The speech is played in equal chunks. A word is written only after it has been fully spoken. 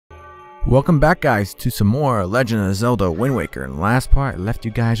Welcome back, guys, to some more Legend of Zelda Wind Waker. In the last part, I left you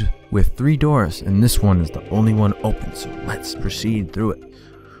guys with 3 doors, and this one is the only one open, so let's proceed through it.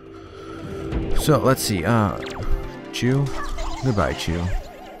 So, let's see, Chew. Goodbye, Chew.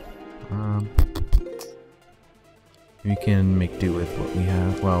 We can make do with what we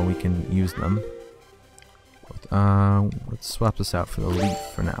have. Well, we can use them. Let's swap this out for the leaf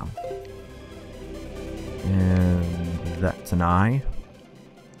for now. And that's an eye.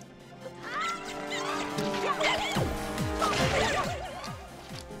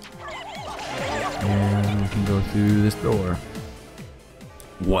 And we can go through this door.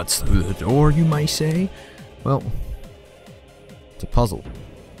 What's through the door, you might say? Well, it's a puzzle.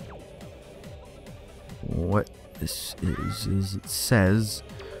 What this is it says,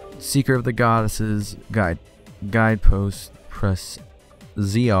 Seeker of the Goddesses guidepost, press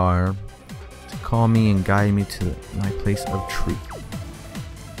ZR to call me and guide me to my place of truth.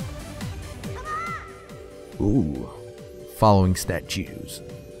 Ooh, following statues.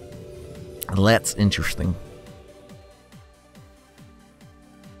 That's interesting.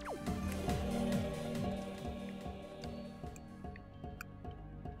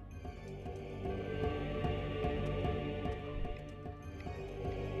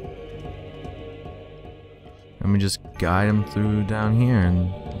 Let me just guide him through down here,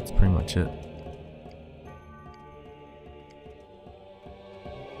 and that's pretty much it.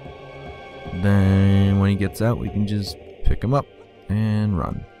 Then when he gets out, we can just pick him up and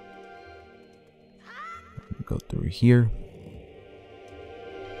run. Go through here.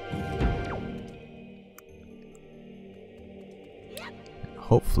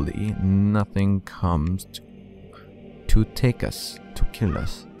 Hopefully nothing comes to take us, to kill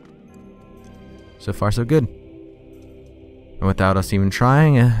us. So far so good. And without us even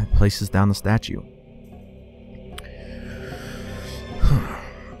trying, it places down the statue.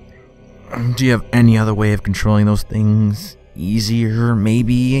 Do you have any other way of controlling those things? Easier,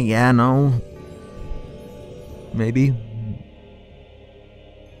 maybe? Yeah, no? Maybe?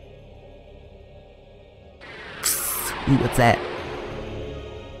 Ooh, what's that?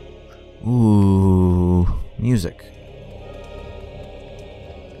 Ooh, music.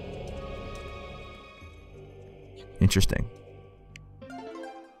 Interesting.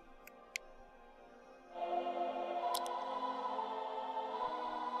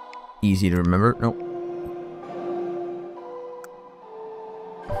 Easy to remember? Nope.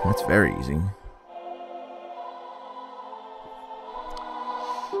 That's very easy.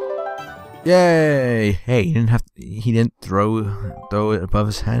 Yay! Hey, he didn't throw it above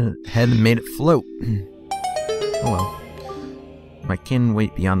his head and made it float. Oh well. My kin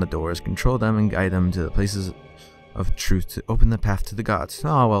wait beyond the doors, control them and guide them to the places of truth to open the path to the gods.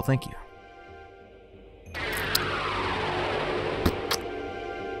 Oh well, thank you.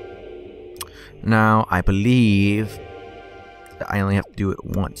 Now, I believe that I only have to do it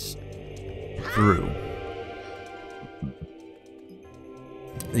once through.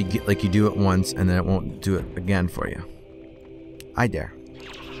 Like you do it once and then it won't do it again for you. I dare.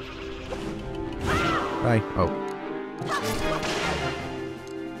 Bye. Oh.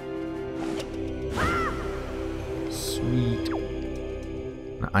 Sweet.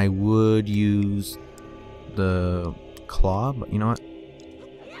 Now, I would use the claw, but you know what?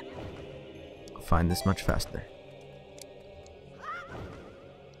 I'll find this much faster.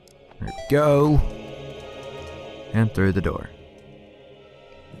 There we go. And through the door.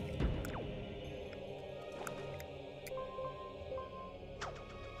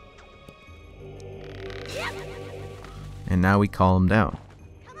 And now we call him down.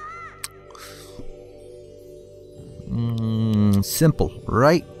 Simple,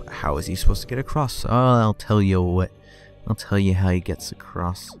 right? How is he supposed to get across? Oh, I'll tell you what. I'll tell you how he gets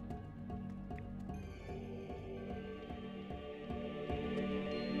across.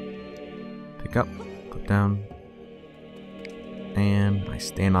 Pick up, put down, and I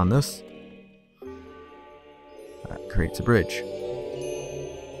stand on this. That creates a bridge.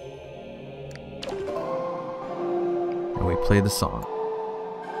 And we play the song.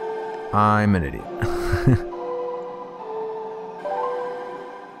 I'm an idiot.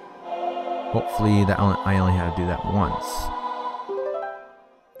 Hopefully I only had to do that once.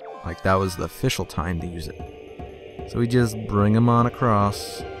 Like that was the official time to use it. So we just bring them on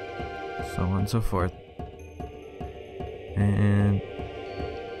across. So on and so forth. And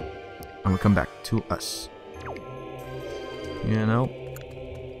I'm gonna come back to us. You know?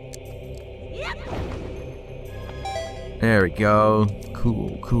 There we go.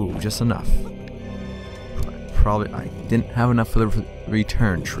 Cool, cool, just enough. Probably I didn't have enough for the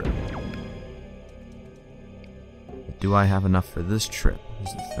return trip. Do I have enough for this trip?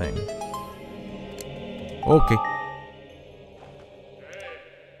 Is the thing. Okay.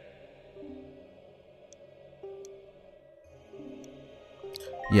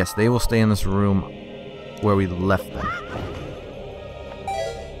 Yes, they will stay in this room where we left them.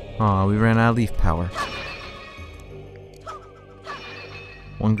 Aw, we ran out of leaf power.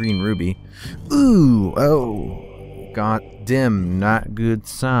 1 green ruby. Ooh! Oh! Got dim. Not good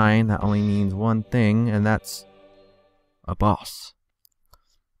sign. That only means one thing, and that's a boss.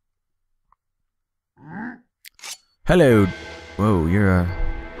 Hello! Whoa, you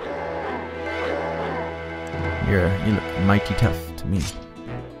look mighty tough to me.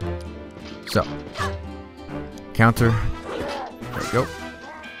 So, counter. There we go.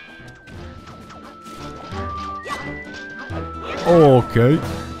 Okay.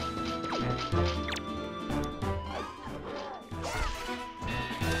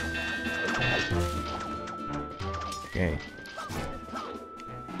 Okay.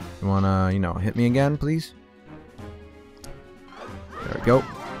 You wanna, hit me again, please? There we go.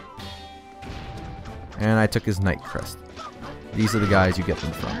 And I took his Night Crest. These are the guys you get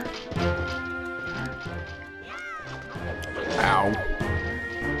them from. Ow.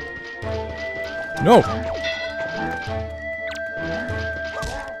 No!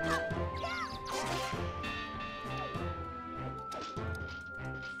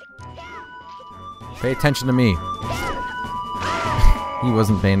 Pay attention to me. He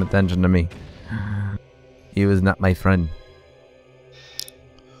wasn't paying attention to me. He was not my friend.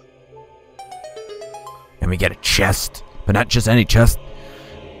 And we get a chest. But not just any chest.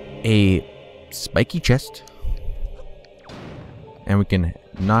 A spiky chest. And we can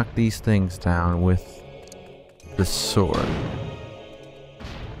knock these things down with the sword.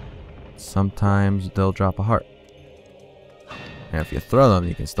 Sometimes they'll drop a heart. And if you throw them,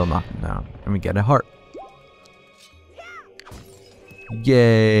 you can still knock them down. And we get a heart.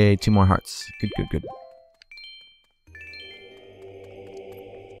 Yay! 2 more hearts. Good, good, good.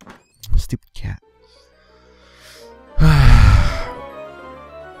 Stupid cat.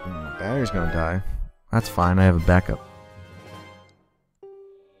 Battery's gonna die. That's fine, I have a backup.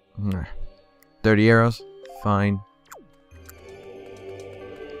 30 arrows? Fine.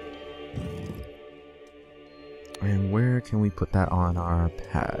 And where can we put that on our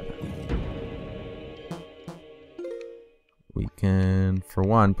pad? We can, for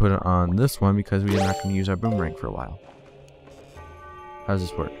one, put it on this one because we're not going to use our boomerang for a while. How does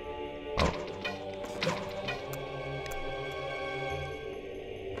this work? Oh.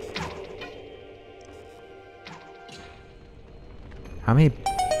 How many?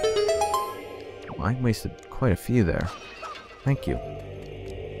 Well, I wasted quite a few there. Thank you.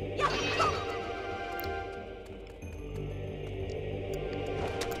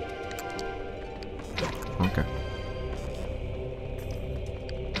 Okay.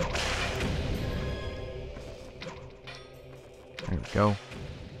 There we go.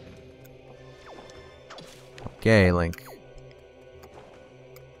 Okay, Link.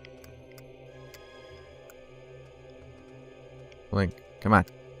 Link, come on.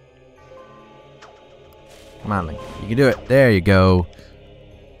 Come on, Link. You can do it. There you go.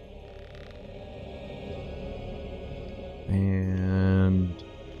 And...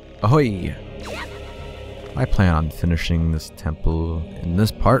 ahoy! I plan on finishing this temple in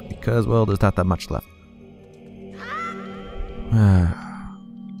this part because, well, there's not that much left.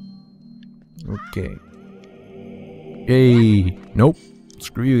 Okay. Yay! Nope.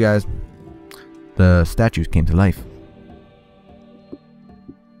 Screw you guys. The statues came to life.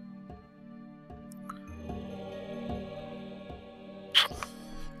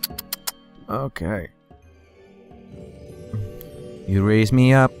 Okay. You raise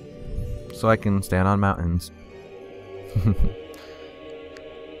me up so I can stand on mountains.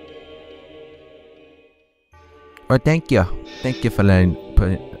 Well, thank you. Thank you for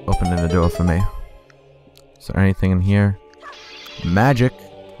opening the door for me. Is there anything in here? Magic.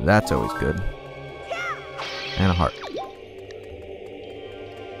 That's always good. And a heart.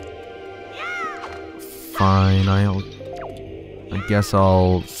 Fine, I guess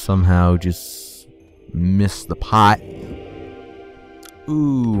I'll somehow just miss the pot.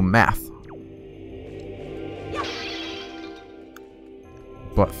 Ooh, math.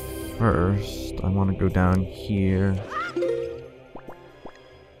 But first, I want to go down here.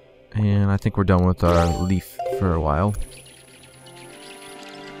 And I think we're done with our leaf for a while.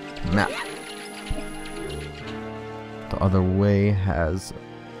 Map. The other way has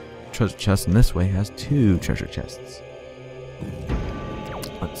treasure chest, and this way has 2 treasure chests.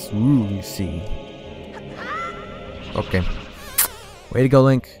 Let's really see. Okay. Way to go,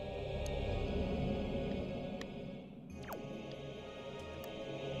 Link.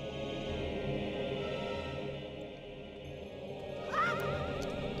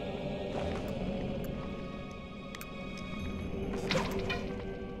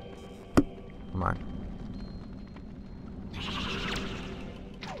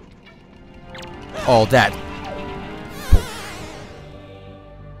 all that.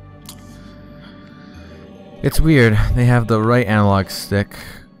 It's weird. They have the right analog stick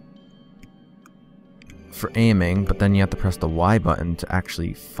for aiming, but then you have to press the Y button to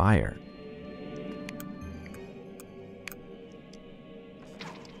actually fire.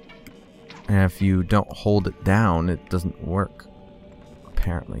 And if you don't hold it down, it doesn't work,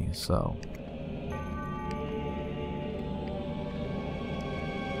 apparently, so.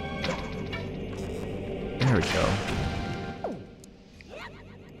 There we go.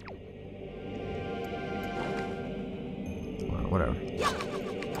 Well, whatever.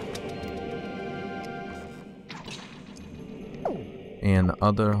 And the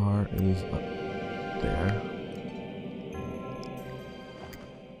other heart is up there.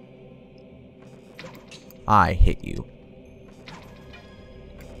 I hit you.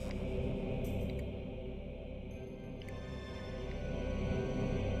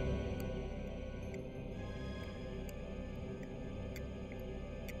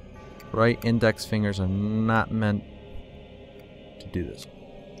 Right index fingers are not meant to do this.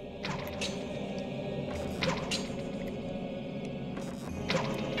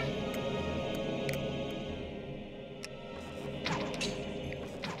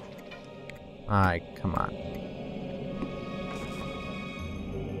 Come on.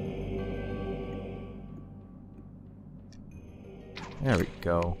 There we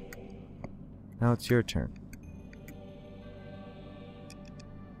go. Now it's your turn.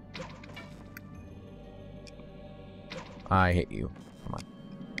 I hit you. Come on.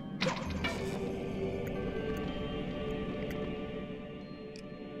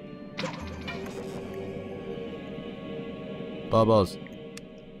 Bubbles.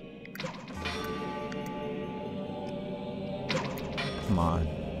 Come on.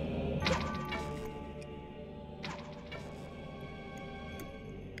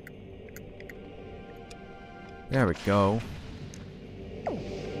 There we go.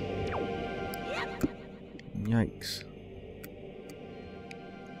 Yikes.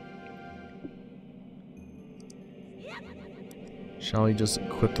 Shall we just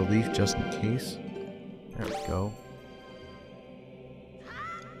equip the leaf just in case? There we go.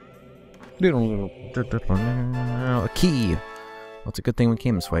 A key! Well, it's a good thing we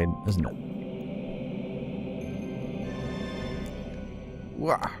came this way, isn't it?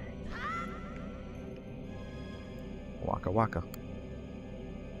 Wah. Waka waka.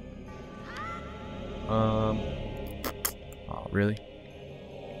 Oh, really?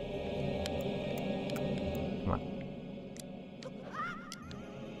 Come on.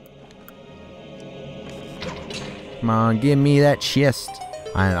 Come on, give me that chest.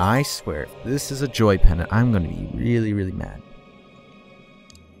 And I swear, if this is a joy pendant, I'm gonna be really, really mad.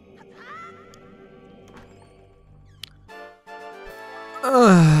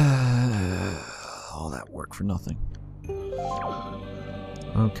 All that work for nothing.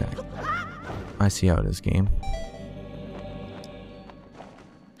 Okay. I see how it is, game.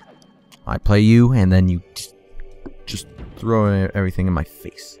 I play you, and then you just throw everything in my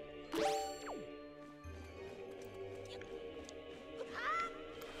face.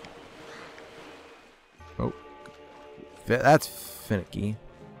 Oh. That's finicky.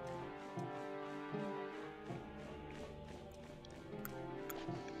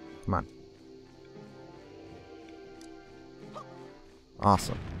 Come on.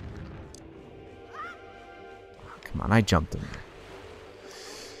 Awesome. Come on, I jumped in there.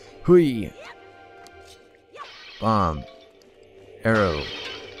 Hui! Bomb. Arrow.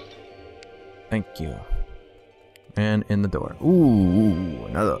 Thank you. And in the door. Ooh,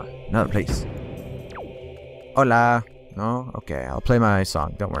 another place. Hola. No? Okay, I'll play my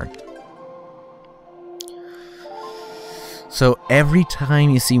song, don't worry. So every time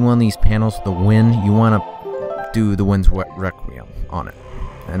you see one of these panels with the wind, you want to do the Wind's Requiem on it.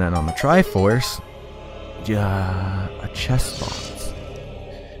 And then on the Triforce, a chest spawns.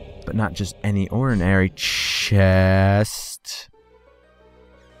 But not just any ordinary chest.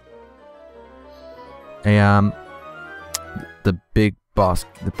 The big boss,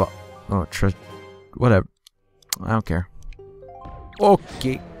 whatever. I don't care.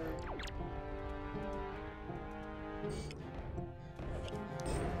 Okay.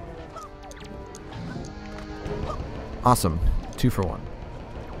 Awesome. 2 for 1.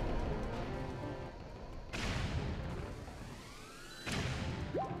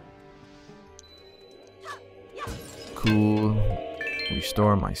 Cool.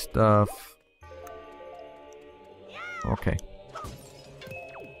 Restore my stuff. Okay.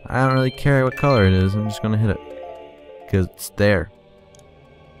 I don't really care what color it is. I'm just gonna hit it. Because it's there.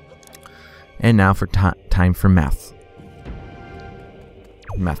 And now for time for math.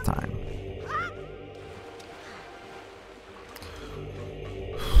 Math time.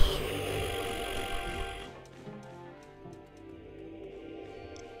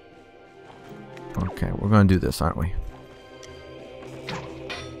 gonna do this, aren't we?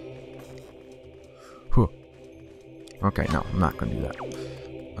 Whew. Okay, no, I'm not gonna do that.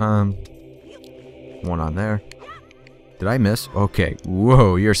 One on there. Did I miss? Okay.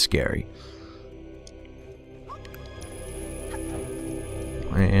 Whoa, you're scary.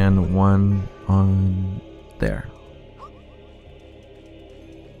 And one on there.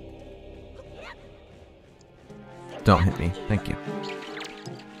 Don't hit me. Thank you.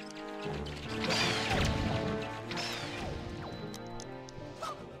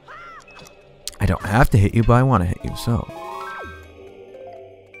 I don't have to hit you, but I want to hit you, so.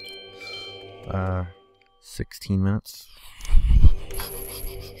 16 minutes.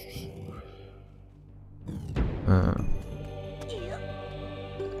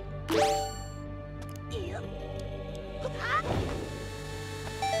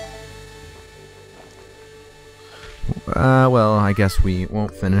 Well, I guess we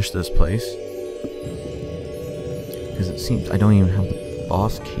won't finish this place. Because it seems I don't even have the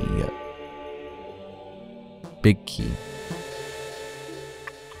boss key yet. Big key.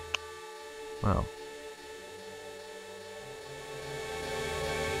 Wow.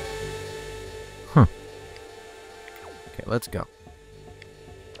 Huh. Okay, let's go.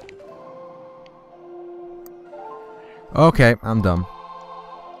 Okay, I'm done.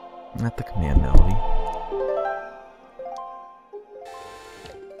 Not the command melody.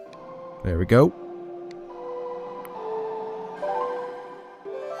 There we go.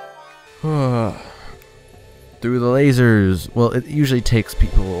 Through the lasers. Well, it usually takes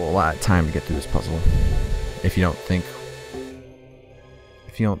people a lot of time to get through this puzzle. If you don't think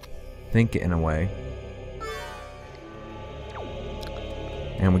it in a way.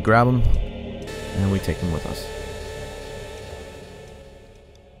 And we grab them and we take them with us.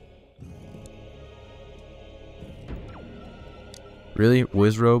 Really?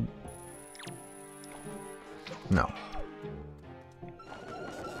 Wizrobe? No.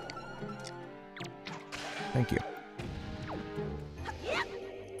 Thank you.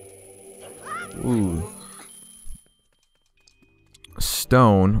 Ooh.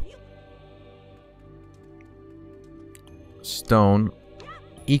 Stone. Stone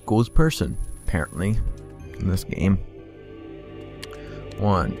equals person, apparently, in this game.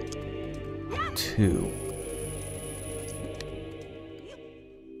 1, 2,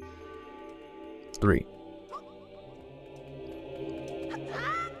 3.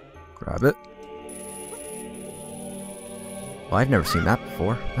 Grab it. Well, I've never seen that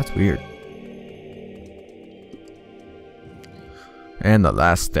before. That's weird. And the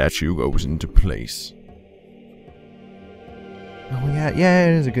last statue goes into place. Oh yeah,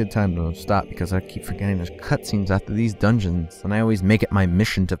 it is a good time to stop because I keep forgetting there's cutscenes after these dungeons, and I always make it my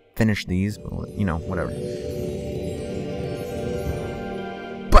mission to finish these. But, you know, whatever.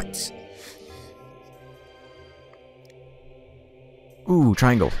 But ooh,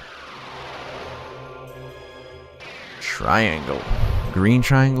 triangle. Triangle. Green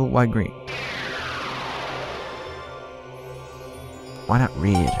triangle? Why green? Why not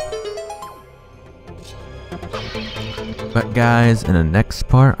red? But guys, in the next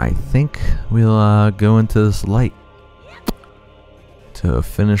part, I think we'll go into this light to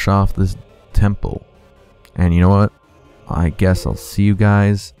finish off this temple. And you know what? I guess I'll see you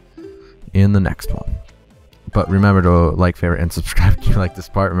guys in the next one. But remember to like, favorite, and subscribe if you like this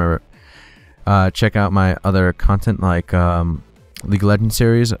part. Remember, check out my other content like League of Legends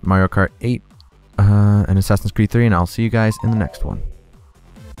series, Mario Kart 8, and Assassin's Creed 3, and I'll see you guys in the next one.